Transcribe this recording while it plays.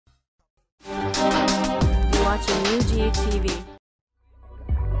UrbanGrindTV.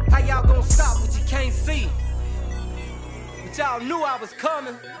 How y'all gonna stop what you can't see? But y'all knew I was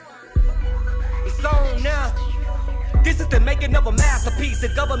coming. It's on now. This is the making of a masterpiece. The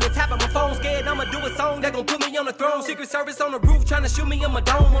government tapping my phone, scared I'ma do a song that gon' put me on the throne. Secret Service on the roof, trying to shoot me in my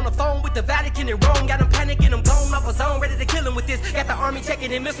dome. On the phone with the Vatican and Rome. Got them panicking, I'm gone off a zone, ready to kill him with this. Got the army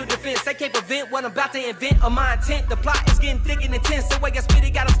checking in missile defense. They can't prevent what I'm about to invent on my intent. The plot is getting thick and intense. The way I spit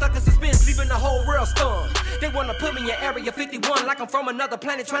it got them stuck in suspense, leaving the whole world stunned. They wanna put me in Area 51 like I'm from another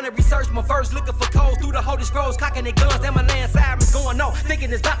planet, trying to research my verse, looking for codes through the holy scrolls, cocking their guns. Then my land sirens going on,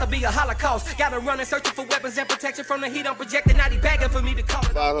 thinking it's about to be a Holocaust. Gotta run and searching for weapons and protection from the heat I'm projecting. Now they begging for me to call it.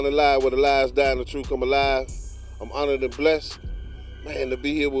 500 Live, where the lies die and the truth come alive. I'm honored and blessed, man, to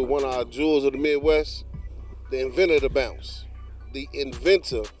be here with one of our jewels of the Midwest, the inventor of the bounce, the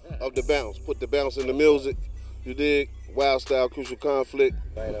inventor of the bounce. Put the bounce in the music, you dig? Wildstyle of Crucial Conflict.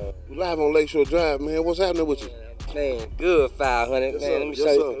 Right on. We live on Lakeshore Drive, man. What's happening with you? Man, good 500. Yes, man, sir. let me show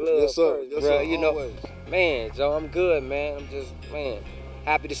you some love Yes, sir. first, Yes, bro. sir. You know, Always. man, Joe, I'm good, man. I'm just, man,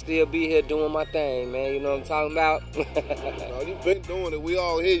 happy to still be here doing my thing, man. You know what I'm talking about? No, you've been doing it. We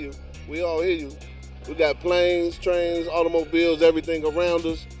all hear you. We all hear you. We got planes, trains, automobiles, everything around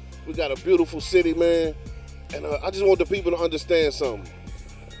us. We got a beautiful city, man. And I just want the people to understand something.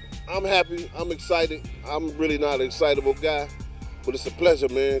 I'm happy. I'm excited. I'm really not an excitable guy, but it's a pleasure,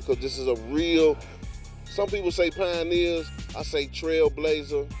 man, because this is a real, some people say pioneers, I say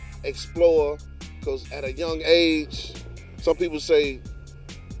trailblazer, explorer, because at a young age, some people say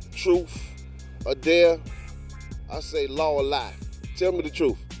truth or dare, I say law or lie. Tell me the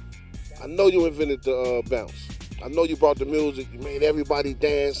truth. I know you invented the bounce. I know you brought the music, you made everybody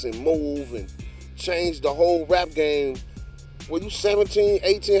dance and move and changed the whole rap game. Were you 17,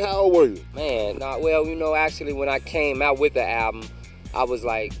 18, how old were you? Man, well, you know, actually when I came out with the album, I was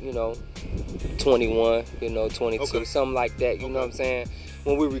like, you know, 21, you know, 22, okay, something like that, you know what I'm saying?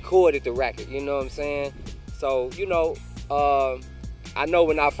 When we recorded the record, you know what I'm saying? So, you know, I know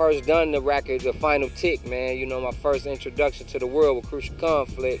when I first done the record, The Final Tick, man, you know, my first introduction to the world with Crucial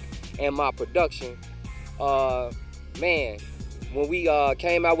Conflict and my production, man, when we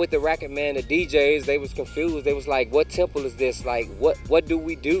came out with the record, man, the DJs, they was confused. They was like, what tempo is this? Like, what do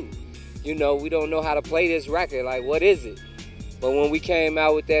we do? You know, we don't know how to play this record. Like, what is it? But when we came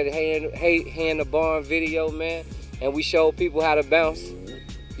out with that Hand the Barn video, man, and we showed people how to bounce,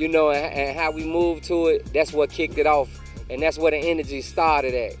 you know, and how we moved to it, that's what kicked it off. And that's where the energy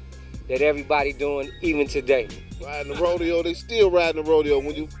started at, that everybody doing even today. Riding the rodeo, they still riding the rodeo.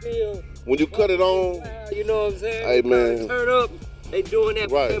 When you cut it on, you know what I'm saying? Hey, man. Turn up, they doing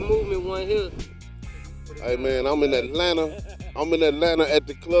that, right, that movement one here. Hey man, I'm in Atlanta. I'm in Atlanta at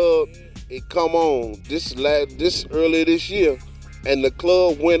the club. It come on this earlier this year, and the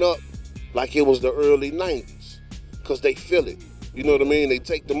club went up like it was the early 90s, cause they feel it. You know what I mean? They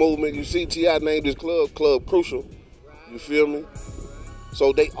take the movement. You see, T.I. named this club Crucial. You feel me?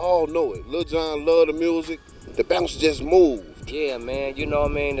 So they all know it. Lil Jon love the music. The bounce just moved. Yeah, man. You know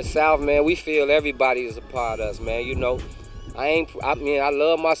what I mean? The South, man, we feel everybody is a part of us, man. You know, I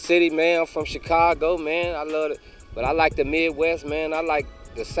love my city, man. I'm from Chicago, man. I love it. But I like the Midwest, man. I like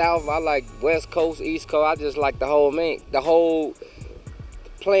the South. I like West Coast, East Coast. I just like the whole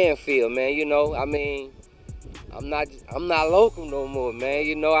playing field, man. You know, I mean, I'm not local no more, man.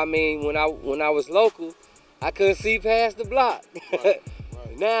 You know, I mean, when I was local, I couldn't see past the block. Right.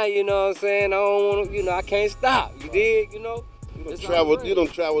 Now, you know what I'm saying, I don't want to, you know, I can't stop. You dig, you know? You done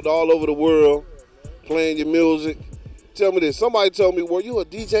traveled all over the world playing your music. Tell me this, somebody told me, were you a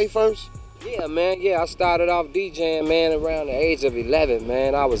DJ first? Yeah, man, yeah, I started off DJing, man, around the age of 11,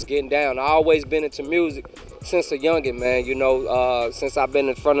 man. I was getting down. I always been into music since a youngin', man, you know, since I've been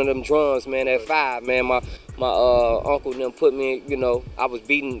in front of them drums, man, at 5, man. My uncle them put me, you know, I was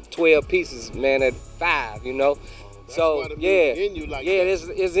beating 12 pieces, man, at 5, you know. So yeah,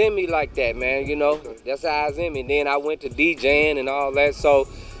 it's in me like that, man. You know, that's how it's in me. Then I went to DJing and all that. So,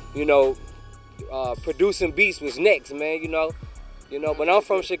 you know, producing beats was next, man. You know. But I'm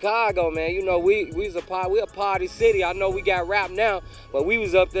from Chicago, man. You know, we're a party city. I know we got rap now, but we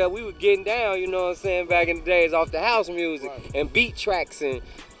was up there. We were getting down. You know what I'm saying? Back in the days, off the house music and beat tracks and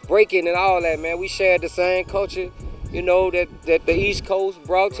breaking and all that, man. We shared the same culture. You know, that the East Coast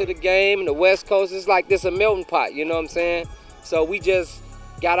brought to the game, and the West Coast is like this a melting pot, you know what I'm saying? So we just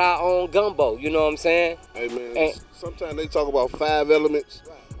got our own gumbo, you know what I'm saying? Hey man, sometimes they talk about 5 elements.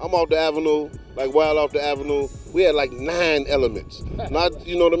 I'm off the avenue, like Wild off the avenue, we had like 9 elements. Not,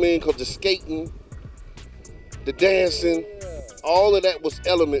 you know what I mean? Because the skating, the dancing, all of that was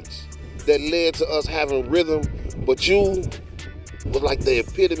elements that led to us having rhythm, but you was like the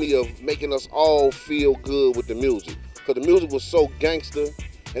epitome of making us all feel good with the music. because the music was so gangster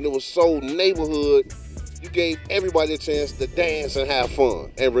and it was so neighborhood. You gave everybody a chance to dance and have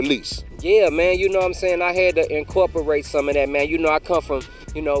fun and release. Yeah, man, you know what I'm saying? I had to incorporate some of that, man. You know, I come from,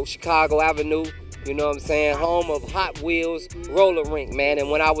 you know, Chicago Avenue, you know what I'm saying? Home of Hot Wheels roller rink, man.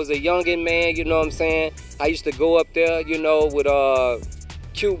 And when I was a youngin', man, you know what I'm saying? I used to go up there, you know, with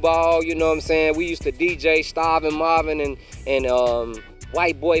cue ball, you know what I'm saying? We used to DJ Starvin' Marvin and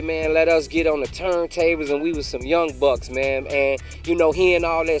White Boy, man, let us get on the turntables, and we was some young bucks, man. And, you know, hearing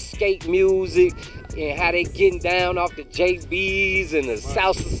all that skate music and how they getting down off the JBs and the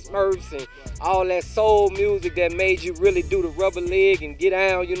Salsa Smurfs and all that soul music that made you really do the rubber leg and get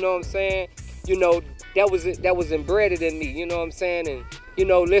down, you know what I'm saying? You know, that was embedded in me, you know what I'm saying? And, you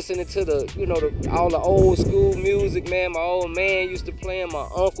know, listening to the, you know, all the old school music, man, my old man used to play, my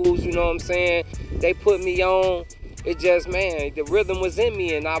uncles, you know what I'm saying? They put me on. It just, man, the rhythm was in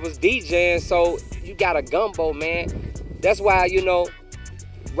me and I was DJing, so you got a gumbo, man. That's why, you know,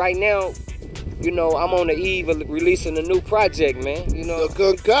 right now, you know, I'm on the eve of releasing a new project, man. You know, the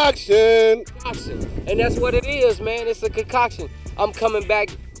Konkoction. And that's what it is, man. It's a concoction. I'm coming back,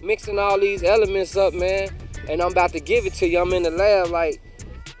 mixing all these elements up, man, and I'm about to give it to you. I'm in the lab, like,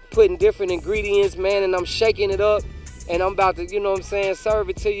 putting different ingredients, man, and I'm shaking it up, and I'm about to, you know what I'm saying, serve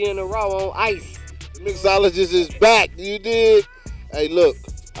it to you in a raw on ice. Mixologist is back, you dig? Hey, look,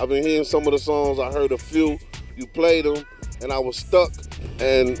 I've been hearing some of the songs. I heard a few. You played them, and I was stuck.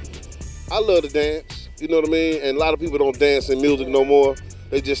 And I love to dance, you know what I mean? And a lot of people don't dance in music no more.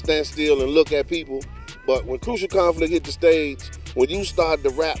 They just stand still and look at people. But when Crucial Conflict hit the stage, when you start to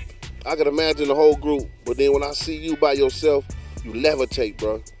rap, I can imagine the whole group. But then when I see you by yourself, you levitate,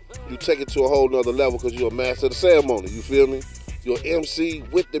 bro. You take it to a whole nother level because you're a master of the ceremony, you feel me? You're an MC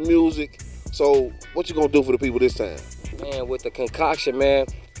with the music. So what you gonna do for the people this time? Man, with the Konkoction, man,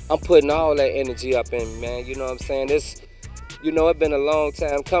 I'm putting all that energy up in me, man. You know what I'm saying? This, you know, it's been a long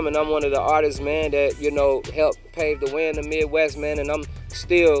time coming. I'm one of the artists, man, that, you know, helped pave the way in the Midwest, man, and I'm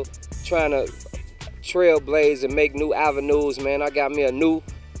still trying to trailblaze and make new avenues, man. I got me a new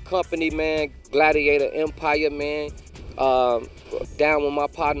company, man, Gladiator Empire, man. Down with my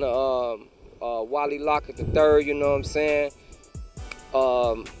partner, Wally Lockett III, you know what I'm saying?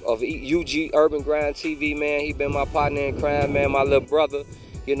 Of UrbanGrindTV, man. He been my partner in crime, man, my little brother.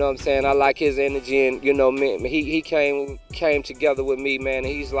 You know what I'm saying? I like his energy, and, you know, man, he came together with me, man, and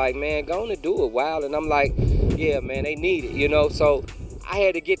he's like, man, go on and do it, Wild. And I'm like, yeah, man, they need it, you know? So I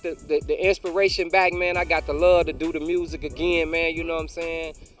had to get the inspiration back, man. I got the love to do the music again, man, you know what I'm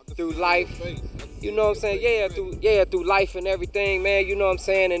saying? Through life, you know what I'm saying? Yeah, through life and everything, man, you know what I'm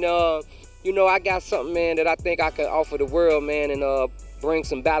saying? And, you know, I got something, man, that I think I can offer the world, man, and bring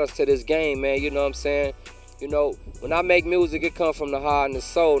some balance to this game, man, you know what I'm saying? You know, when I make music, it comes from the heart and the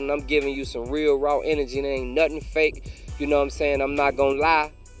soul, and I'm giving you some real raw energy, and it ain't nothing fake, you know what I'm saying? I'm not gonna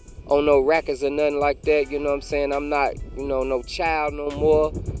lie on no records or nothing like that, you know what I'm saying? I'm not, you know, no child no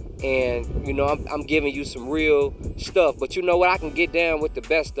more, and, you know, I'm giving you some real stuff, but you know what? I can get down with the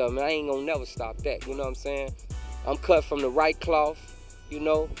best of them, and I ain't gonna never stop that, you know what I'm saying? I'm cut from the right cloth, you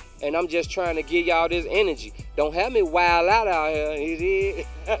know, and I'm just trying to give y'all this energy. Don't have me wild out here, you dig?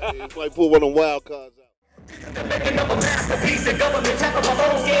 It's like pull one of them wild cards out. The making of a masterpiece, the government tap on my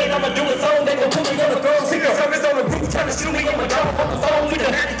phone, scared I'ma do a song, they gon' put me on the throne, Secret Service on the roof, trying to shoot me on my dog, on the phone, we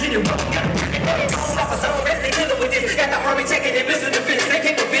done had to get it wrong, gotta pack it up, on off a zone, ready to deal with this, got the army checking it, missing the fence, they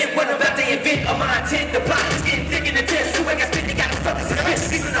can't prevent what I'm about to invent, of my intent, the plot is getting thick in the test, you ain't got spit, they got to fuck this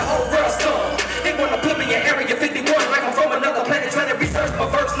suspense, keeping the whole world scum, they wanna put me in Area 51, like I'm from another planet, trying to research my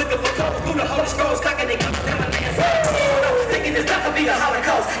verse, looking for cover, through the Holy Scrolls, clocking they come down the land, thinking it's not gonna be a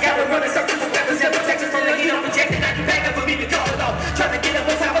Holocaust, gotta run in circles with weapons and protection from the heat, I'm projecting, begging for me to call it off. Trying to get up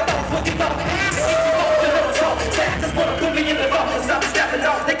what's how I thought. What you know? Just wanna put me in the vault. Stop stepping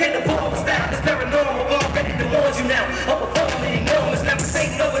off. They can't afford my style. It's paranormal. I'm ready to warn you now. I'm performing enormous. Never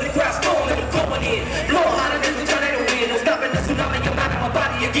taking over the crowd storm and I'm going in. Blow harder than this tornado wind. No stopping the tsunami. Your mind and my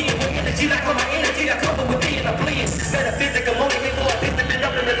body again. With energy like all my energy that comes with me and I'm bleeding. Metaphysical, I'm only here for a visit. Been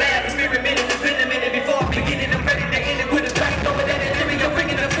up in the lab. Experimenting. It's been a minute before I begin it. I'm ready to end it with a bang. Over that area.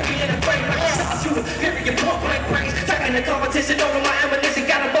 Bringing the fury in the frame. Like a shot shooter. Period. Point blank range. In the competition, over my ammunition,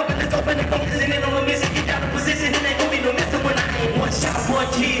 got them up and it's open and focusing in on a mission. Get down in position, and ain't gonna be no missing when I ain't one shot, one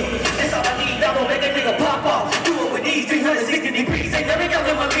kill. That's all I need. I don't make a nigga pop off. Do it with these 360 degrees. Ain't none of y'all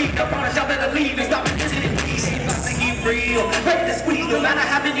in my league. I promise y'all better leave and stop missing it, please. Shit about to get real. Ready to squeeze. No matter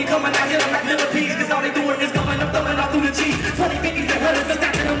how many coming out here, I'm like millipedes. Cause all they doing is going up, thumbing all through the cheese. 20, 50s, and 100s, just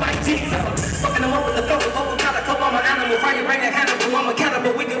stacking them like G's. Fucking them up with the flow. Vocal calico, I'm an animal. Fire brain and Hannibal. I'm a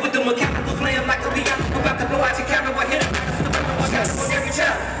cannibal. Wicked with the mechanicals. Playing like a piano. About to blow out your camera. Hit it. On every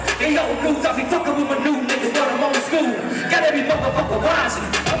child, they know blues, I be fucking with my new niggas, but I'm on school. every motherfucker watching.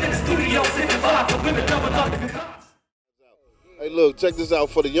 I'm in the studio sipping vodka, women double up the concoction. Hey, look, check this out.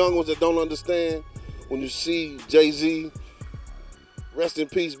 For the young ones that don't understand, when you see Jay-Z, rest in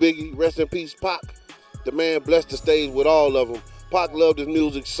peace, Biggie, rest in peace, Pac, the man blessed the stage with all of them. Pac loved his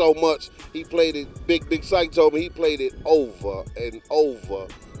music so much, he played it, Big Syke told me he played it over and over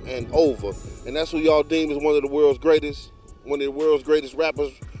and over. And that's who y'all deem as one of the world's greatest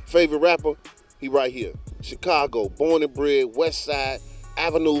rappers, favorite rapper. He right here. Chicago, born and bred, West Side,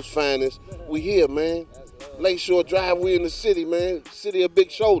 Avenue's finest. We here, man. Lakeshore Drive, we in the city, man. City of big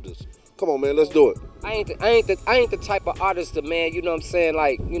shoulders. Come on, man, let's do it. I ain't the type of artist that, man, you know what I'm saying,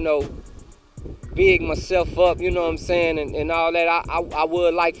 like, you know, big myself up, you know what I'm saying, and all that. I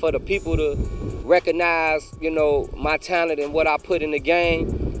would like for the people to recognize, you know, my talent and what I put in the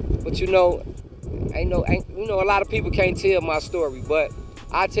game. But you know, you know, a lot of people can't tell my story, but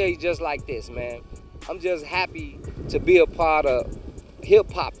I tell you just like this, man. I'm just happy to be a part of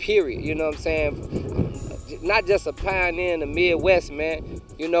hip hop, period. You know what I'm saying? Not just a pioneer in the Midwest, man.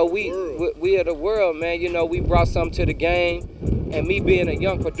 You know, we are the world, man. You know, we brought something to the game. And me being a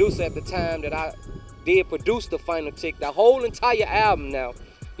young producer at the time that I did produce the Final Tick, the whole entire album now,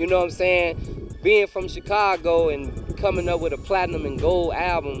 you know what I'm saying? Being from Chicago and coming up with a platinum and gold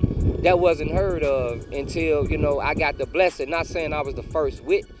album, that wasn't heard of until, you know, I got the blessing. Not saying I was the first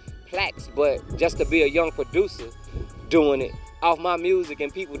with plaques, but just to be a young producer doing it off my music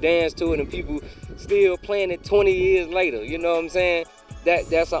and people dance to it and people still playing it 20 years later, you know what I'm saying?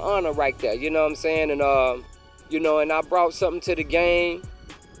 That's an honor right there, you know what I'm saying? And you know, and I brought something to the game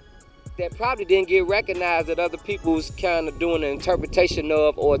that probably didn't get recognized that other people's kind of doing an interpretation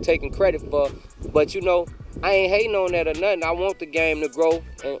of or taking credit for. But you know, I ain't hating on that or nothing. I want the game to grow,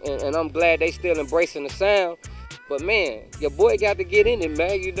 and I'm glad they still embracing the sound. But man, your boy got to get in it,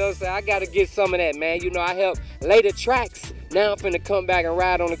 man. You know what I'm saying? I got to get some of that, man. You know, I helped lay the tracks. Now I'm finna come back and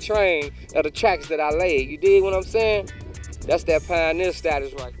ride on the train of the tracks that I laid. You dig what I'm saying? That's that pioneer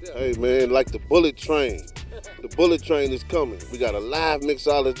status right there. Hey man, like the bullet train. The bullet train is coming. We got a live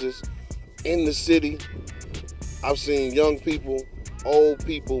mixologist in the city. I've seen young people, old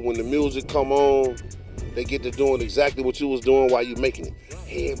people, when the music come on, they get to doing exactly what you was doing while you making it.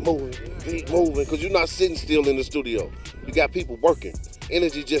 Head moving, feet moving, because you're not sitting still in the studio. You got people working.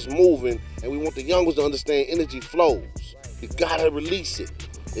 Energy just moving, and we want the young ones to understand energy flows. You gotta release it.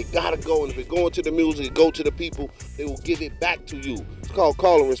 It gotta go, and if it go into the music, it go to the people, they will give it back to you. It's called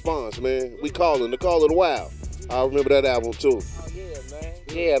call and response, man. We calling, the call of the wild. I remember that album too. Oh yeah, man.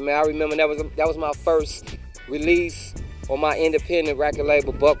 Yeah, man, I remember that was my first release on my independent record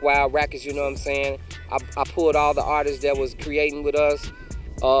label, Buck Wild Records, you know what I'm saying? I pulled all the artists that was creating with us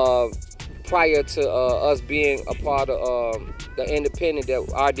prior to us being a part of the independent, that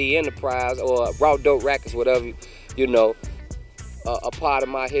RD Enterprise or Raw Dope Records, whatever, you know. A part of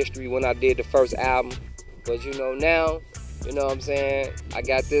my history when I did the first album. But you know, now, you know what I'm saying, I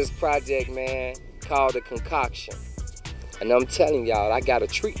got this project, man, called the Konkoction. And I'm telling y'all, I got a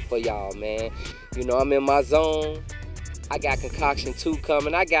treat for y'all, man. You know, I'm in my zone. I got Konkoction 2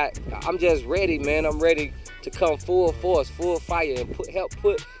 coming. I'm just ready, man. I'm ready to come full force, full fire, and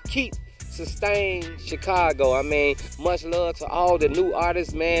sustain Chicago. I mean, much love to all the new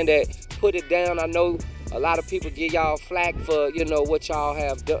artists, man, that put it down. I know a lot of people give y'all flack for, you know, what y'all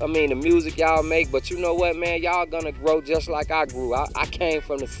have done. I mean, the music y'all make, but you know what, man? Y'all gonna grow just like I grew. I came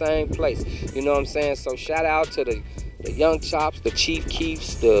from the same place, you know what I'm saying? So shout out to the Young Chops, the Chief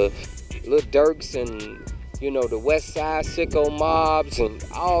Keefs, the Lil Durks, and, you know, the West Side Sicko Mobs, and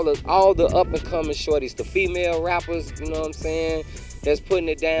all the up-and-coming shorties, the female rappers, you know what I'm saying, that's putting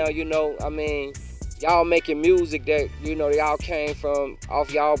it down, you know. I mean, y'all making music that, you know, y'all came from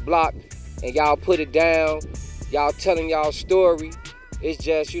off y'all block, and y'all put it down, y'all telling y'all story. It's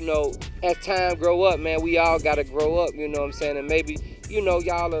just, you know, as time grow up, man, we all gotta grow up, you know what I'm saying? And maybe, you know,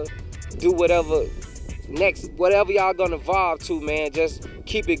 y'all do whatever y'all gonna evolve to, man. Just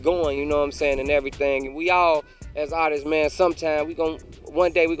keep it going, you know what I'm saying, and everything. And we all, as artists, man, sometime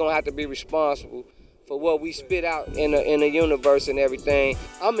one day we gonna have to be responsible for what we spit out in the universe and everything.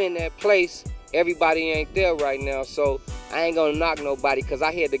 I'm in that place. Everybody ain't there right now, so I ain't gonna knock nobody, because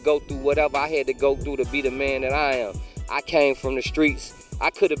I had to go through whatever I had to go through to be the man that I am. I came from the streets.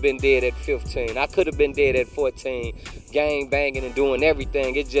 I could have been dead at 15. I could have been dead at 14, gang banging and doing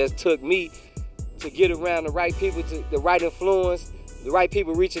everything. It just took me to get around the right people, to the right influence, the right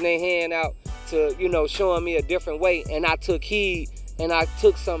people reaching their hand out to, you know, showing me a different way, and I took heed, and I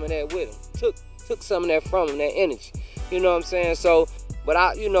took some of that with them. Took some of that from them, that energy. You know what I'm saying? So,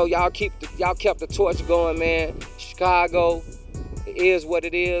 but you know, y'all kept the torch going, man. Chicago, it is what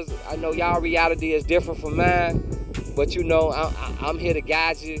it is. I know y'all reality is different from mine, But you know, I'm here to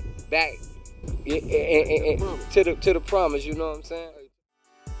guide you back to the promise. You know what I'm saying?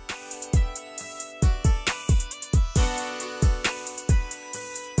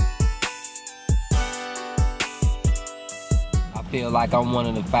 I feel like I'm one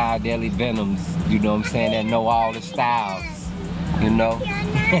of the 5 deadly venoms. You know what I'm saying? That know all the styles. You know,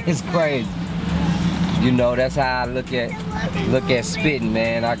 it's crazy. You know, that's how I look at spitting,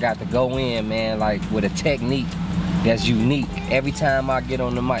 man. I got to go in, man, like with a technique that's unique. Every time I get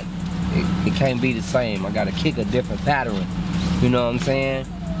on the mic, it can't be the same. I got to kick a different pattern. You know what I'm saying?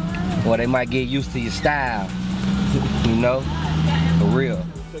 Or they might get used to your style. You know, for real.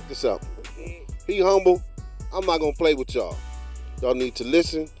 Check this out. He humble. I'm not gonna play with y'all. Y'all need to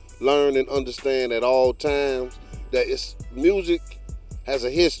listen, learn, and understand at all times that music has a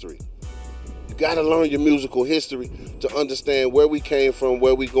history. You gotta learn your musical history to understand where we came from,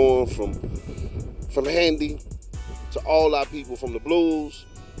 where we going from Handy to all our people, from the blues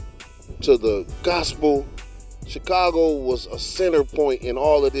to the gospel. Chicago was a center point in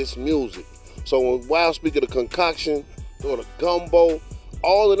all of this music. So while speaking of Konkoction or the gumbo,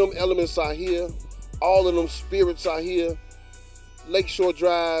 all of them elements are here, all of them spirits are here. Lakeshore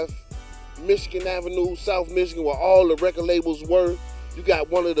Drive, Michigan Avenue, South Michigan, where all the record labels were. You got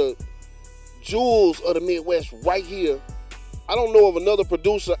one of the jewels of the Midwest right here. I don't know of another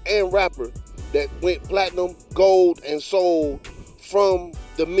producer and rapper that went platinum, gold, and sold from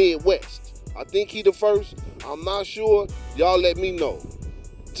the Midwest. I think he the first. I'm not sure. Y'all let me know.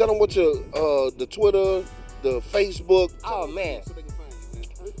 Tell them what your the Twitter, the Facebook. Oh man.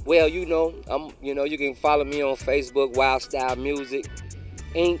 Well, you know, you can follow me on Facebook, Wildstyle Music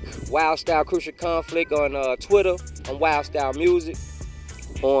Inc., Wildstyle Crucial Conflict on Twitter, on Wildstyle Music,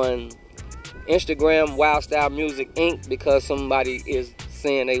 on Instagram, Wildstyle Music Inc., because somebody is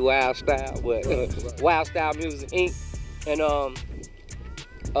saying they Wildstyle, but Wildstyle Music Inc. And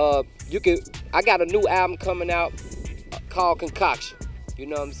I got a new album coming out called Konkoction. You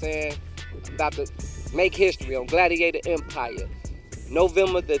know what I'm saying? I'm about to make history on Gladiator Empire.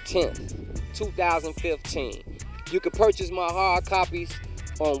 November the 10th, 2015. You can purchase my hard copies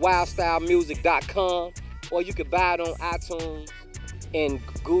on wildstylemusic.com, or you can buy it on iTunes and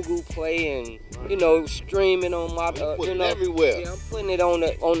Google Play, and you know, streaming on my everywhere. Yeah, I'm putting it on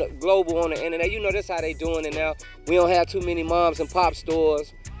the global, on the internet. You know, that's how they doing it now. We don't have too many moms and pop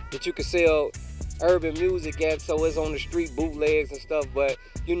stores that you can sell urban music at, so it's on the street bootlegs and stuff. But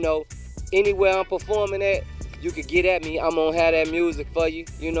you know, anywhere I'm performing at, you could get at me. I'm gonna have that music for you.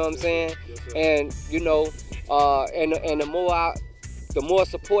 You know what I'm saying? Yes, and you know, and the more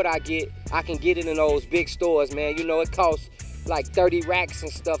support I get, I can get it in those big stores, man. You know, it costs like 30 racks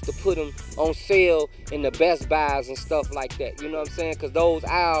and stuff to put them on sale in the Best Buys and stuff like that. You know what I'm saying? Because those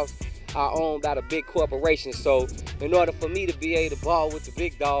aisles are owned by the big corporations. So in order for me to be able to ball with the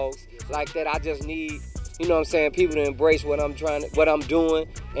big dogs like that, I just need, you know what I'm saying, people to embrace what I'm doing,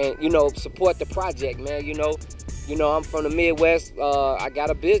 and you know, support the project, man. You know, I'm from the Midwest. I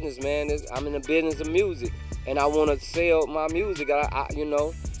got a business, man. I'm in the business of music, and I want to sell my music. I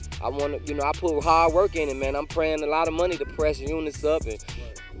put hard work in it, man. I'm paying a lot of money to press units up and,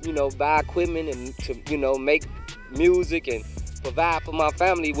 you know, buy equipment and to, you know, make music and provide for my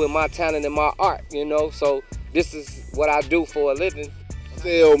family with my talent and my art, you know. So this is what I do for a living.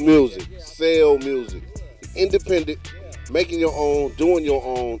 Sell music, independent, making your own, doing your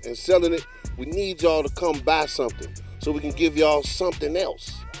own, and selling it. We need y'all to come buy something so we can give y'all something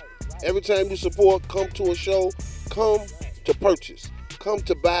else. Every time you support, come to a show, come to purchase, come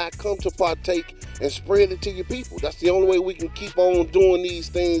to buy, come to partake, and spread it to your people. That's the only way we can keep on doing these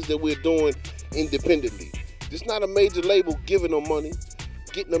things that we're doing independently. It's not a major label giving them money,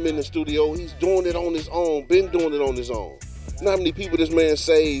 getting them in the studio. He's doing it on his own, been doing it on his own. You know how many people this man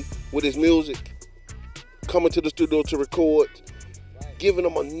saved with his music, coming to the studio to record, giving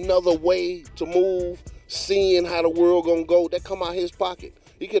them another way to move, seeing how the world gonna go. That come out his pocket.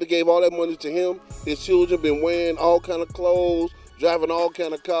 He could have gave all that money to him. His children been wearing all kind of clothes, driving all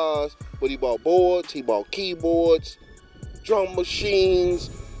kind of cars, but he bought boards, he bought keyboards, drum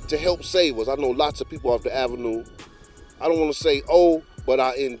machines to help save us. I know lots of people off the avenue. I don't want to say but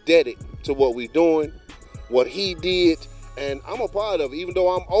are indebted to what we're doing, what he did, and I'm a part of it. Even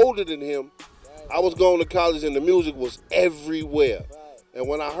though I'm older than him, I was going to college and the music was everywhere. And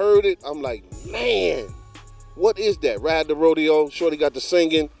when I heard it, I'm like, man, what is that? Ride the Rodeo, Shorty got the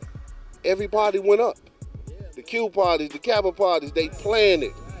singing. Every party went up. The Q parties, the Kappa parties, they planned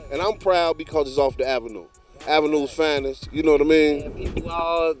it. And I'm proud because it's off the avenue. Avenue's finest, you know what I mean? Yeah, people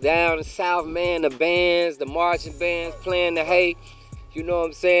all down the south, man, the bands, the marching bands playing the hay. You know what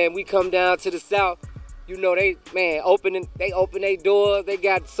I'm saying? We come down to the south, You know, they open their doors. They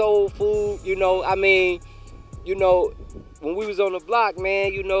got soul food. You know, I mean, you know, when we was on the block,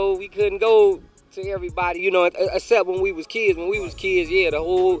 man, you know, we couldn't go to everybody. You know, except when we was kids. When we was kids, yeah,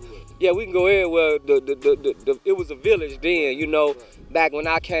 we can go everywhere. It was a village then. You know, back when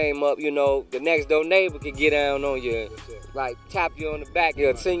I came up, you know, the next door neighbor could get down on you, like tap you on the back,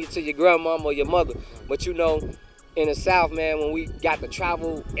 send you to your grandmama or your mother. But you know, in the South, man, when we got to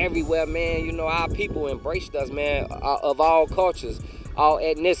travel everywhere, man, you know, our people embraced us, man, of all cultures, all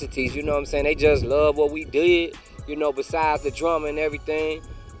ethnicities, you know what I'm saying? They just love what we did, you know, besides the drama and everything.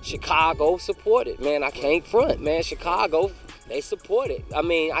 Chicago supported, man. I can't front, man. Chicago, they support it. I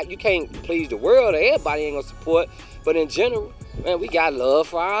mean, you can't please the world. Everybody ain't gonna support, but in general, man, we got love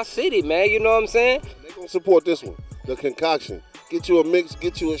for our city, man. You know what I'm saying? They gonna support this one, the Konkoction. Get you a mix,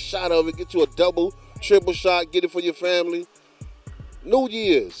 get you a shot of it, get you a double, triple shot, get it for your family. New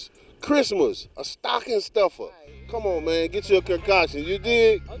Year's, Christmas, a stocking stuffer. Come on, man, get you a Konkoction. You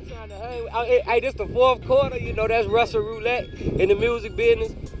dig? I'm trying to hey, this the fourth quarter, you know, that's Russian roulette in the music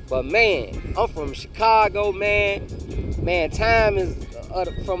business. But man, I'm from Chicago, man. Man, time is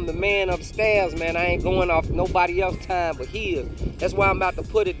from the man upstairs, man. I ain't going off nobody else's time but his. That's why I'm about to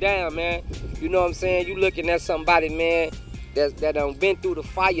put it down, man. You know what I'm saying? You looking at somebody, man, that done been through the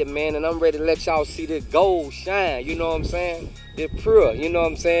fire, man, and I'm ready to let y'all see this gold shine, you know what I'm saying? It's pure, you know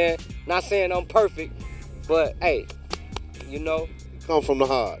what I'm saying? Not saying I'm perfect, but hey, you know. It come from the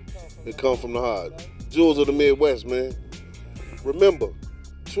heart. It come from the heart. Jewels of the Midwest, man. Remember,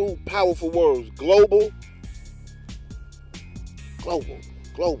 two powerful words, global.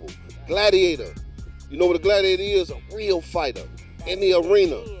 Gladiator. You know what a gladiator is? A real fighter in the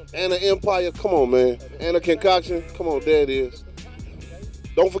arena. And an empire, come on, man. And a Konkoction, come on, there it is.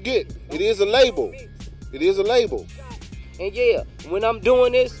 Don't forget, it is a label. It is a label. And yeah, when I'm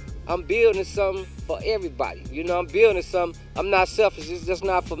doing this, I'm building something for everybody. You know, I'm building something. I'm not selfish. It's just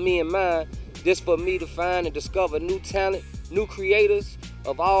not for me and mine. Just for me to find and discover new talent, new creators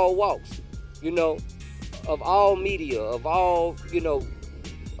of all walks. You know, of all media, of all, you know,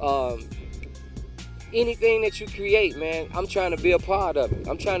 anything that you create, man, I'm trying to be a part of it.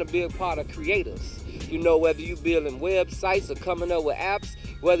 I'm trying to be a part of creators. You know, whether you building websites or coming up with apps,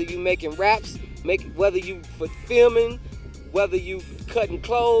 whether you making raps, whether you for filming, whether you cutting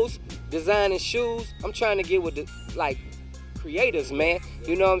clothes, designing shoes. I'm trying to get with the, like, creators, man.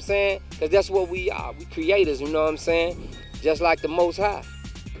 You know what I'm saying? Because that's what we are. We creators, you know what I'm saying? Just like the Most High.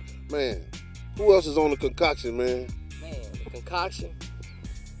 Man, who else is on the Konkoction, man? Man, the Konkoction.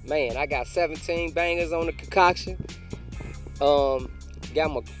 Man, I got 17 bangers on the Konkoction.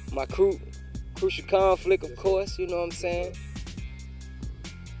 Got my Crucial Conflict, of course, you know what I'm saying?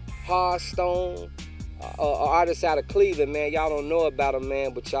 Hard Stone, an artist out of Cleveland, man. Y'all don't know about him,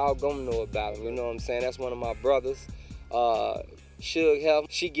 man, but y'all gonna know about him, you know what I'm saying? That's one of my brothers. Suge Health,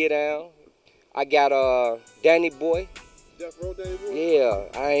 she get down. I got Danny Boy. Death Row Danny Boy?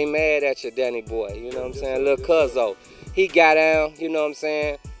 Yeah, I ain't mad at you, Danny Boy, you know what I'm saying? Lil Cuzzo, he got down, you know what I'm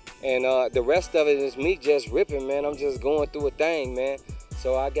saying? And the rest of it is me just ripping, man. I'm just going through a thing, man.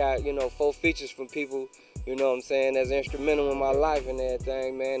 So I got, you know, 4 features from people, you know what I'm saying, that's instrumental in my life and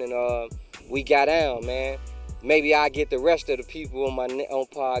everything, man. And we got down, man. Maybe I get the rest of the people on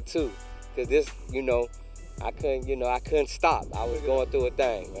pod too. Cause this, you know, I couldn't stop. I was going through a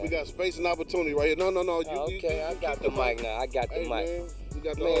thing, man. We got space and opportunity right here. No. Okay, I got the mic now. I got the mic. Man, we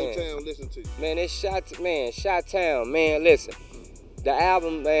got the whole town listening to you. Man, it's Chi-Town, man. Listen. The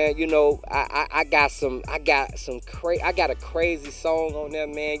album, man, you know, I got a crazy song on there,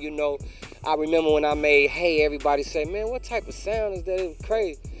 man. You know, I remember when I made Hey, everybody say, man, what type of sound is that? It was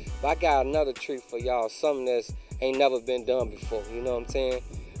crazy. But I got another treat for y'all, something that's ain't never been done before. You know what I'm saying?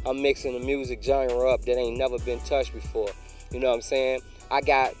 I'm mixing the music genre up that ain't never been touched before. You know what I'm saying? I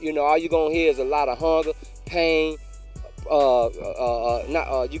got, you know, all you gonna hear is a lot of hunger, pain. You're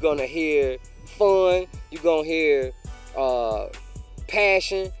gonna hear fun. You're gonna hear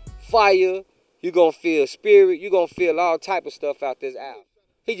passion, fire. You're gonna feel spirit. You're gonna feel all type of stuff out this album.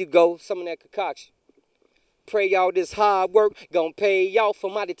 Here you go, some of that Konkoction. Pray y'all this hard work gonna pay y'all for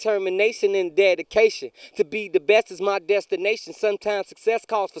my determination and dedication. To be the best is my destination. Sometimes success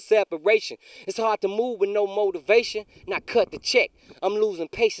calls for separation. It's hard to move with no motivation. Not cut the check. I'm losing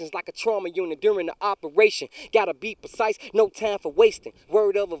patience like a trauma unit during the operation. Gotta be precise, no time for wasting.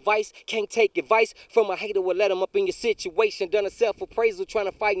 Word of advice, can't take advice from a hater will let them up in your situation. Done a self-appraisal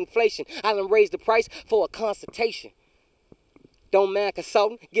trying to fight inflation. I done raised the price for a consultation. Don't mind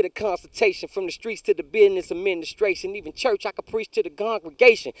consulting, get a consultation. From the streets to the business administration. Even church, I can preach to the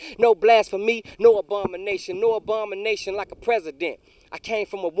congregation. No blasphemy, no abomination like a president. I came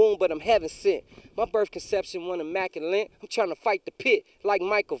from a womb, but I'm heaven sent. My birth conception wasn't immaculate. I'm trying to fight the pit like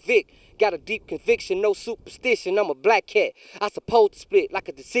Michael Vick. Got a deep conviction, no superstition. I'm a black cat. I supposed to split like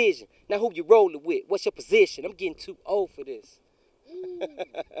a decision. Now who you rolling with? What's your position? I'm getting too old for this.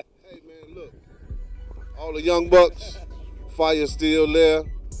 Hey man, look. All the young bucks, fire's still there.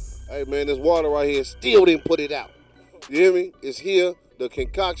 Hey man, this water right here still didn't put it out. You hear me? It's here, the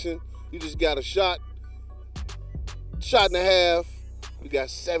concoction. You just got a shot and a half. We got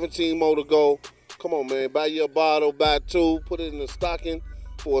 17 more to go. Come on, man. Buy you a bottle, buy two, put it in the stocking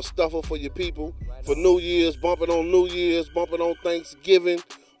for a stuffer for your people. For New Year's, bump it on New Year's, bump it on Thanksgiving,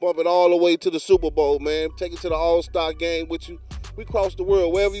 bump it all the way to the Super Bowl, man. Take it to the All-Star game with you. We cross the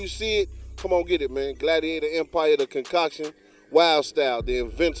world. Wherever you see it, come on, get it, man. Gladiator Empire, the Konkoction, Wildstyle, the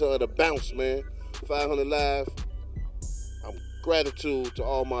inventor of the bounce, man. 500 Live. I'm gratitude to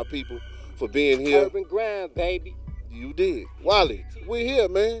all my people for being here. Urban Grind, baby. You did. Wally, we here,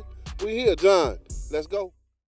 man. We here, John. Let's go.